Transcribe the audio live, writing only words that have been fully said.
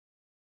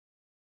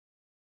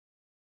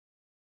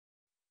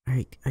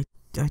I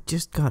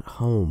just got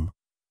home.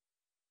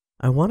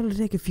 I wanted to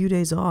take a few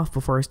days off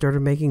before I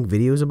started making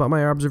videos about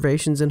my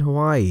observations in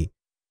Hawaii.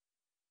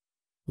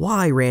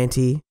 Why,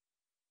 Ranty?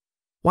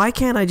 Why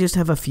can't I just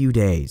have a few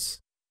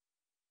days?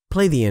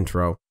 Play the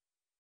intro.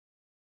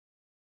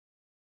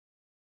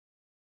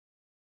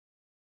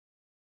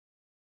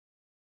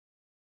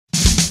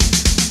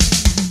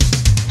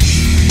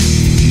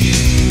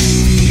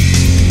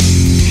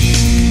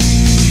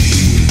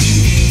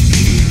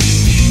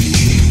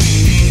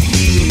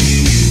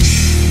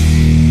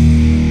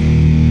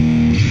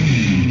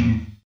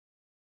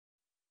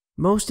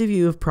 Most of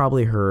you have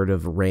probably heard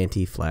of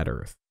Ranty Flat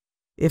Earth.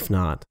 If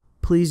not,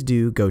 please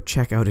do go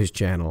check out his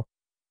channel.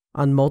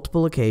 On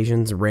multiple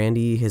occasions,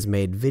 Randy has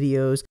made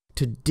videos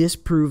to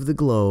disprove the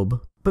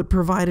globe, but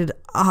provided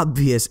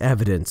obvious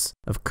evidence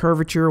of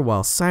curvature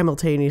while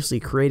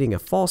simultaneously creating a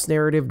false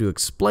narrative to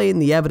explain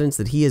the evidence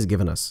that he has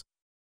given us.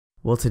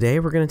 Well, today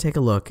we're going to take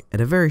a look at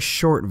a very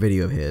short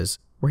video of his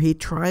where he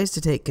tries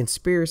to take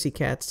conspiracy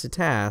cats to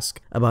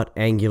task about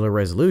angular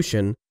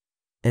resolution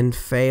and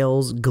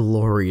fails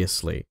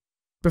gloriously.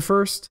 But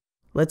first,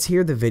 let's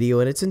hear the video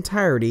in its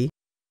entirety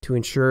to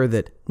ensure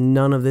that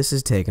none of this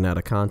is taken out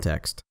of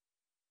context.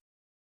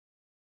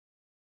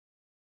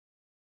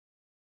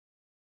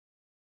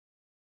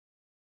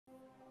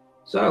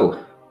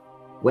 So,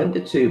 when do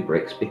two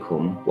bricks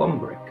become one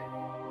brick?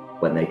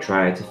 When they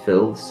try to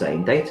fill the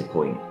same data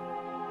point.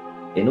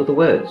 In other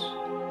words,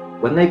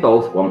 when they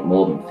both want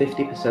more than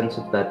 50%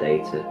 of their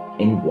data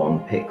in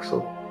one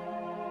pixel.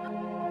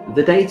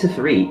 The data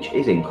for each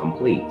is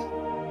incomplete.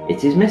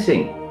 It is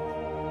missing.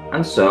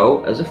 And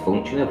so, as a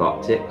function of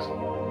optics,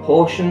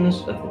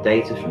 portions of the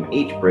data from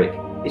each brick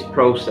is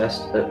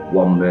processed at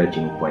one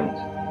merging point.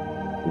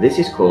 This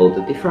is called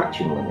the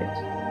diffraction limit.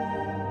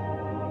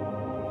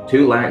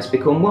 Two lights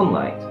become one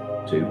light,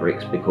 two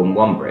bricks become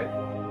one brick,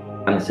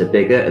 and at a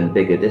bigger and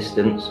bigger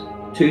distance,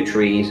 two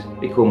trees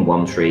become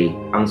one tree,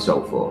 and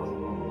so forth.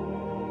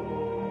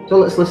 So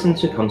let's listen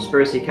to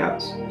Conspiracy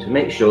Catz to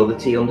make sure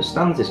that he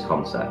understands this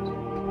concept.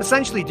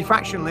 Essentially,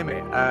 diffraction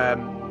limit.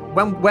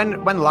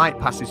 When light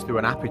passes through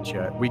an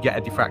aperture, we get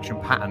a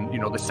diffraction pattern. You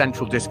know, the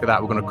central disk of that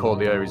we're going to call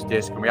the Earth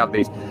disk, and we have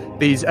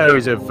these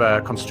areas of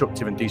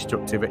constructive and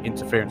destructive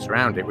interference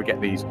around it. We get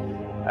these,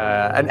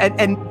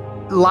 and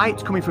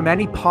light coming from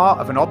any part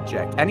of an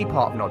object,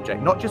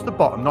 not just the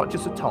bottom, not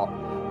just the top,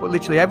 but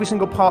literally every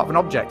single part of an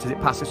object as it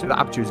passes through the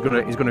aperture is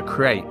going to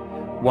create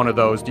one of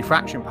those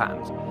diffraction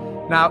patterns.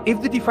 Now,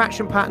 if the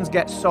diffraction patterns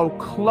get so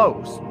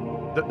close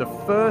that the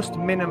first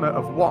minima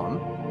of one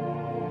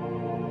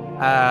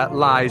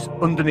lies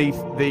underneath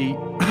the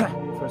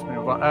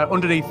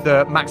underneath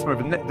the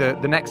maximum of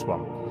the next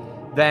one,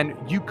 then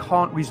you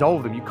can't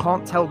resolve them. You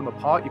can't tell them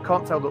apart. You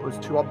can't tell that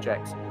there's two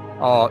objects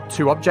are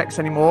two objects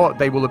anymore.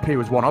 They will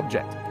appear as one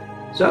object.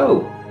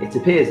 So it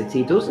appears that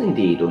he does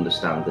indeed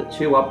understand that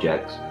two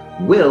objects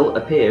will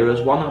appear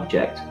as one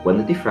object when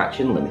the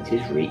diffraction limit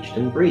is reached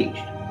and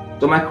breached.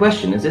 So my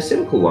question is a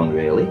simple one,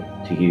 really,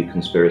 to you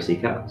conspiracy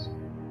cats.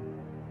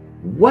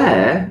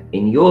 Where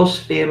in your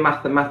sphere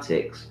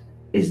mathematics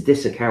is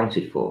this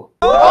accounted for?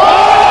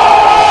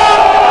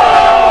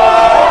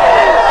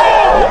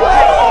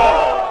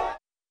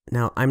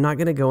 Now, I'm not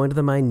going to go into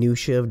the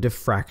minutiae of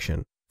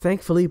diffraction.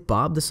 Thankfully,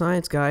 Bob the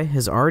Science Guy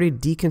has already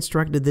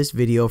deconstructed this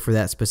video for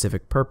that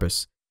specific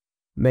purpose.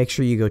 Make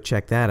sure you go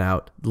check that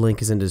out. The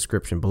link is in the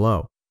description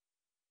below.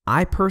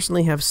 I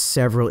personally have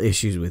several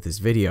issues with this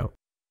video.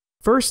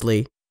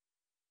 Firstly,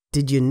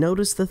 did you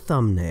notice the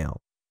thumbnail?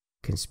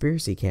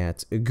 Conspiracy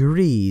Catz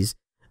agrees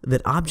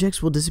that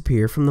objects will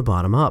disappear from the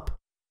bottom up.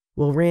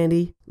 Well,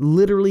 Randy,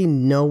 literally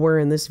nowhere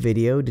in this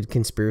video did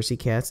Conspiracy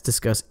Catz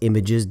discuss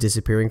images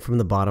disappearing from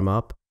the bottom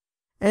up.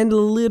 And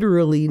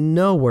literally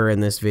nowhere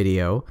in this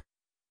video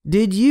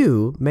did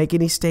you make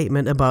any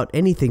statement about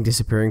anything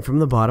disappearing from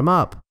the bottom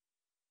up.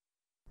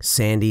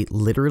 Sandy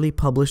literally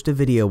published a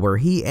video where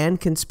he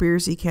and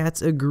Conspiracy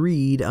Catz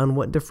agreed on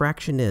what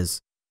diffraction is,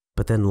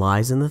 but then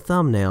lies in the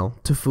thumbnail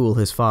to fool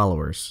his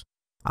followers.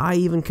 I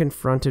even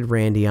confronted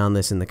Randy on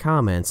this in the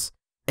comments,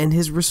 and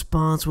his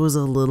response was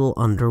a little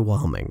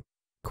underwhelming.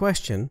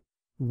 Question: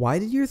 why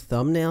did your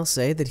thumbnail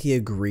say that he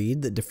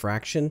agreed that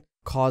diffraction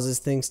causes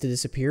things to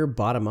disappear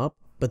bottom up,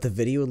 but the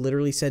video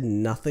literally said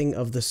nothing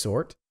of the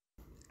sort?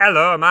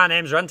 Hello, my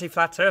name's Ranty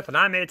Flat Earth, and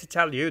I'm here to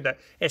tell you that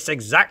it's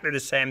exactly the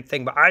same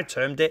thing, but I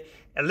termed it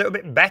a little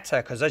bit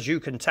better, because as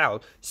you can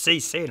tell,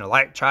 CC and I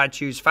like try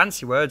to use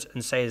fancy words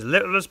and say as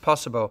little as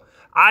possible.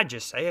 I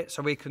just say it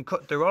so we can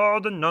cut through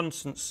all the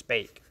nonsense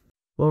speak.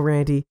 Well,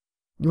 Randy,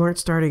 you aren't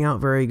starting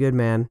out very good,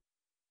 man.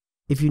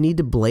 If you need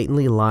to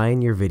blatantly lie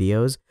in your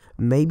videos,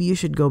 maybe you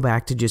should go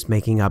back to just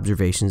making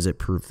observations that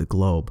prove the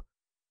globe.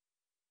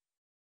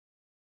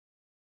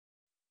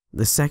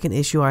 The second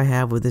issue I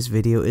have with this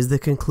video is the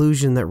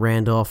conclusion that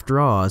Randolph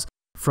draws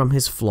from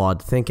his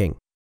flawed thinking.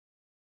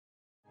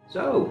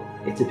 So,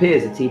 it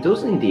appears that he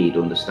does indeed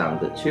understand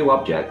that two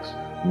objects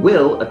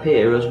will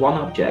appear as one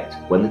object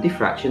when the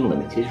diffraction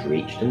limit is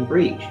reached and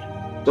breached.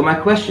 So my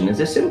question is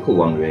a simple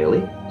one,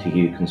 really, to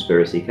you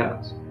conspiracy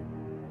cats.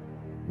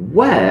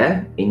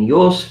 Where in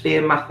your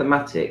sphere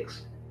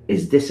mathematics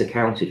is this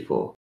accounted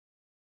for?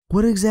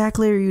 What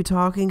exactly are you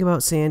talking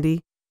about,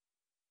 Sandy?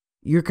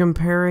 You're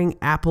comparing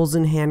apples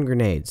and hand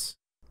grenades.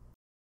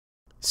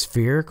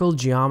 Spherical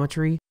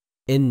geometry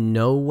in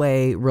no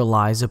way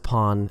relies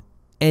upon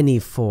any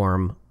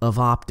form of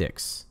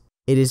optics.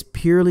 It is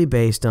purely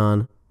based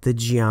on the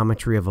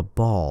geometry of a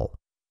ball.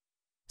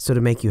 So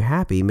to make you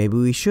happy, maybe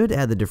we should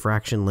add the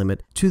diffraction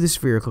limit to the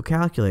spherical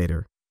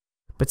calculator.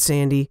 But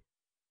Sandy,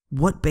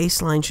 what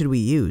baseline should we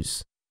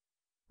use?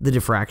 The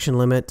diffraction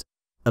limit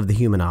of the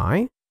human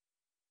eye?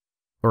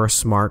 Or a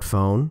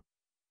smartphone?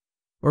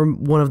 Or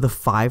one of the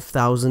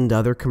 5,000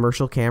 other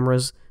commercial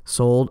cameras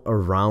sold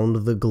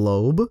around the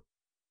globe?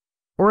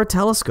 Or a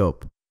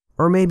telescope?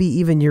 Or maybe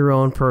even your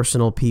own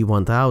personal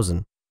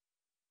P1000?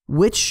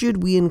 Which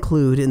should we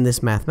include in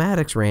this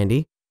mathematics,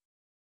 Randy?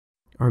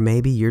 Or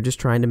maybe you're just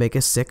trying to make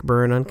a sick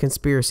burn on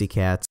conspiracy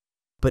cats,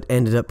 but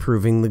ended up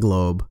proving the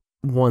globe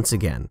once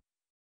again.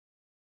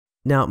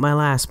 Now, my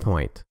last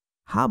point.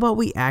 How about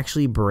we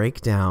actually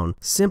break down,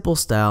 simple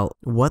style,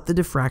 what the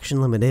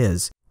diffraction limit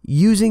is,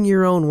 using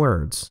your own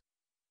words?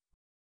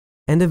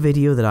 And a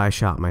video that I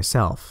shot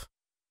myself.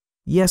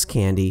 Yes,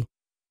 Candy,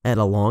 at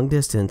a long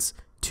distance,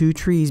 two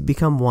trees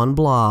become one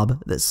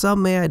blob that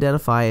some may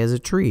identify as a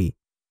tree.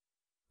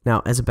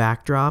 Now, as a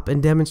backdrop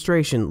and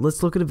demonstration,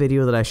 let's look at a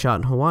video that I shot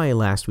in Hawaii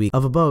last week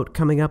of a boat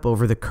coming up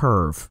over the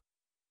curve.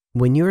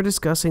 When you're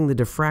discussing the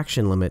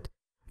diffraction limit,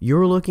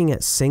 you're looking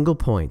at single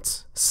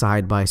points,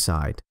 side by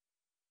side,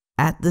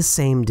 at the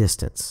same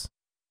distance.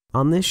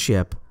 On this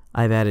ship,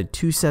 I've added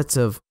two sets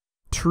of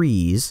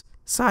trees,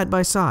 side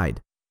by side,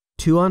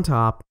 two on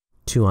top,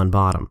 two on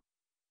bottom.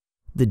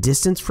 The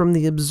distance from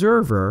the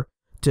observer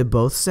to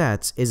both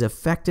sets is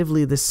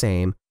effectively the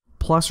same,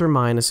 plus or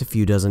minus a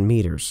few dozen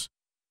meters.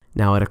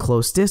 Now, at a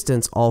close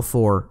distance, all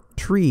four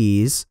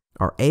trees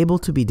are able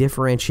to be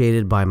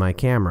differentiated by my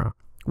camera,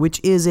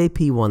 which is a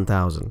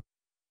P1000.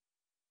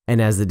 And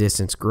as the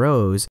distance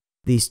grows,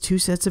 these two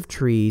sets of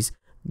trees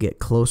get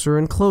closer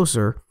and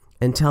closer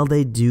until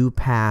they do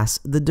pass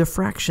the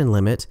diffraction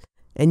limit,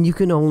 and you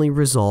can only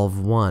resolve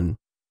one.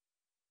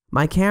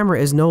 My camera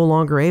is no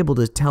longer able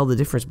to tell the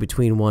difference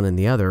between one and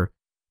the other,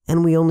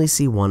 and we only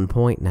see 1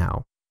 point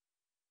now.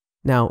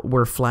 Now,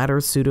 where flat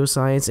Earth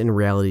pseudoscience and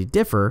reality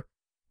differ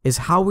is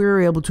how we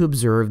are able to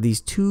observe these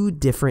two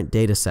different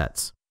data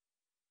sets.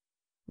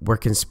 Where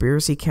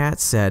conspiracy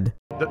cats said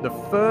that the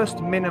first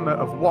minima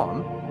of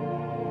one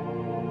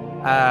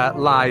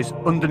lies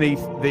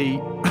underneath the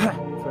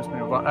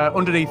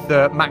underneath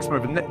the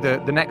maximum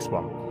of the next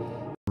one.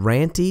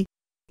 Ranty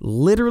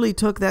literally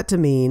took that to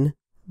mean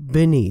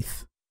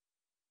beneath.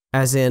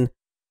 As in,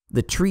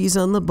 the trees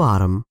on the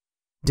bottom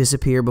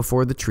disappear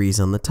before the trees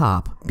on the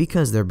top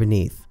because they're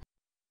beneath.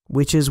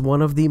 Which is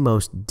one of the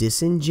most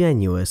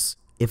disingenuous,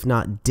 if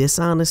not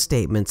dishonest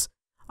statements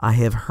I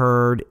have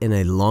heard in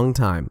a long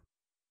time.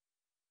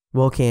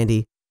 Well,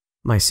 Candy,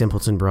 my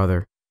simpleton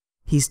brother,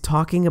 he's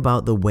talking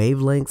about the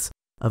wavelengths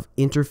of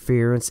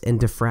interference and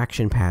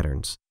diffraction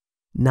patterns,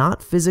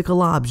 not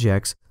physical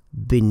objects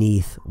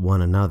beneath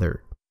one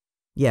another.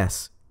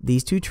 Yes,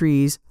 these two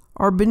trees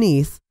are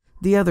beneath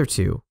the other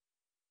two.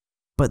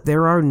 But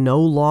there are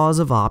no laws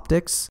of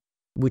optics,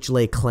 which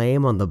lay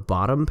claim on the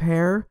bottom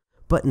pair,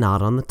 but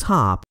not on the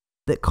top,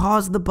 that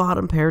cause the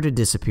bottom pair to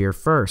disappear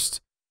first,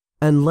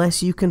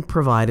 unless you can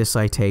provide a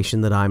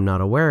citation that I'm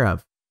not aware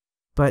of.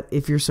 But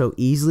if you're so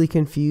easily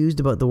confused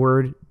about the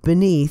word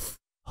beneath,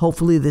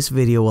 hopefully this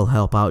video will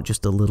help out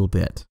just a little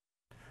bit.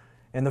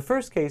 In the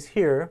first case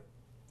here,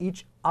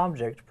 each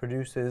object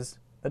produces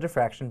a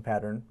diffraction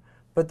pattern,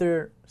 but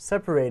they're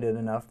separated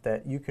enough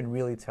that you can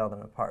really tell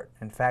them apart.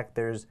 In fact,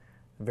 there's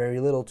very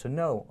little to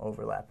no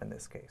overlap in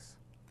this case.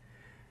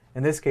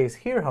 In this case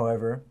here,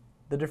 however,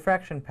 the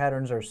diffraction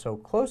patterns are so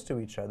close to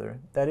each other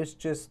that it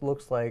just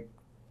looks like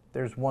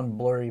there's one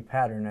blurry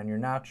pattern and you're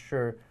not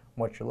sure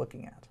what you're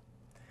looking at.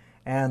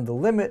 And the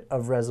limit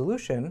of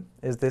resolution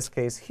is this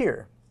case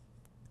here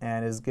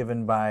and is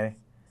given by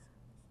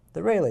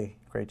the Rayleigh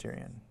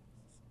criterion.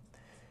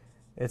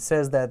 It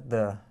says that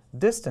the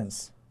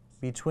distance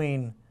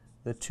between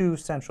the two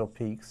central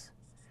peaks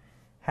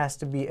has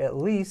to be at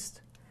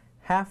least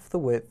half the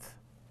width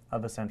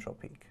of a central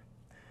peak.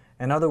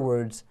 In other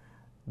words,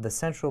 the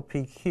central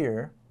peak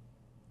here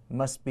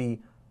must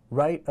be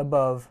right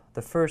above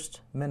the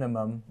first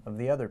minimum of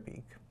the other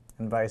peak,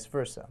 and vice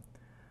versa.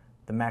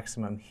 The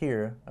maximum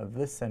here of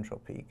this central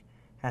peak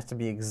has to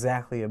be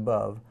exactly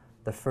above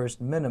the first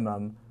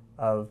minimum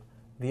of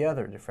the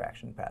other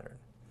diffraction pattern.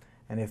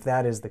 And if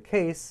that is the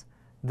case,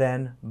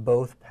 then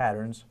both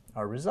patterns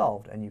are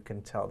resolved and you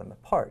can tell them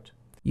apart.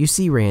 You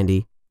see,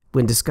 Randy,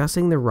 when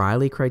discussing the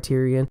Rayleigh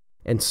criterion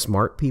and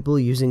smart people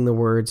using the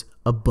words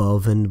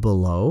above and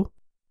below,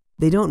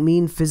 they don't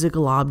mean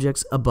physical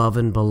objects above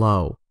and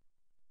below.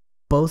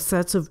 Both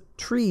sets of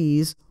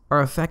trees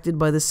are affected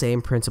by the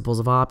same principles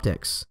of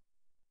optics.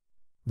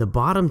 The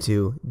bottom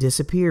two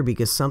disappear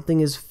because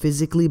something is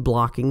physically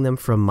blocking them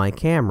from my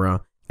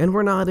camera and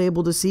we're not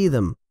able to see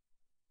them.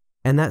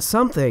 And that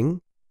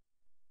something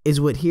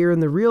is what here in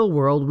the real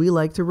world we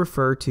like to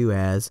refer to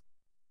as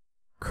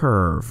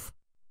curve.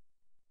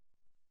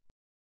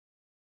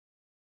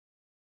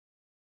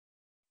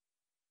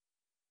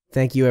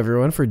 Thank you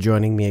everyone for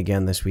joining me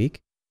again this week.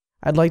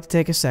 I'd like to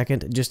take a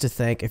second just to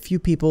thank a few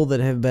people that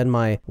have been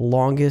my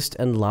longest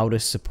and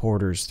loudest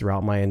supporters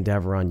throughout my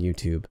endeavor on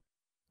YouTube.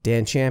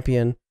 Dan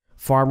Champion,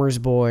 Farmer's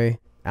Boy,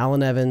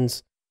 Alan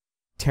Evans,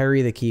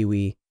 Terry the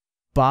Kiwi,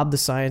 Bob the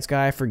Science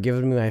Guy for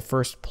giving me my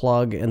first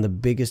plug and the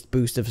biggest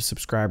boost of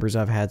subscribers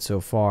I've had so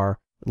far,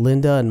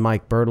 Linda and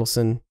Mike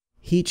Bertelson,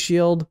 Heat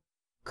Shield,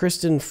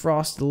 Kristen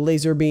Frost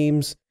Laser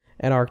Beams,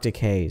 and Arctic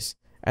Haze.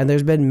 And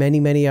there's been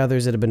many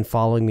others that have been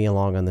following me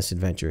along on this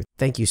adventure.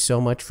 Thank you so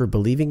much for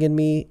believing in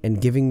me and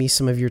giving me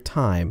some of your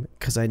time,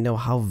 because I know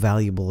how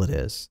valuable it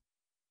is.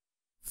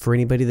 For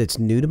anybody that's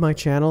new to my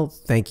channel,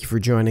 thank you for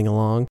joining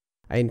along.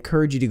 I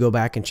encourage you to go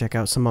back and check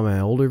out some of my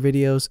older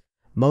videos.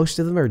 Most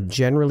of them are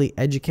generally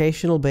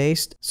educational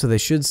based, so they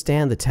should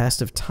stand the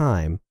test of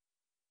time.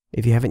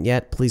 If you haven't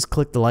yet, please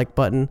click the like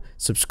button,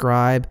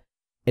 subscribe,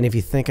 and if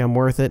you think I'm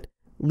worth it,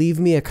 leave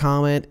me a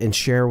comment and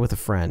share with a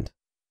friend.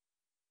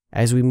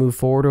 As we move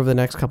forward over the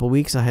next couple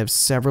weeks, I have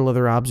several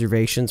other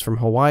observations from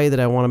Hawaii that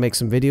I want to make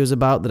some videos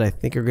about that I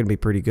think are going to be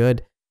pretty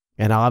good.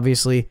 And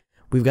obviously,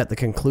 we've got the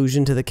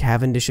conclusion to the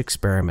Cavendish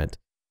experiment.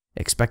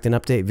 Expect an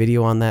update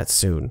video on that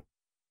soon.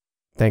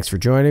 Thanks for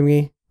joining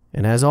me,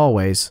 and as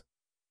always,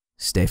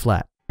 stay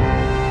flat.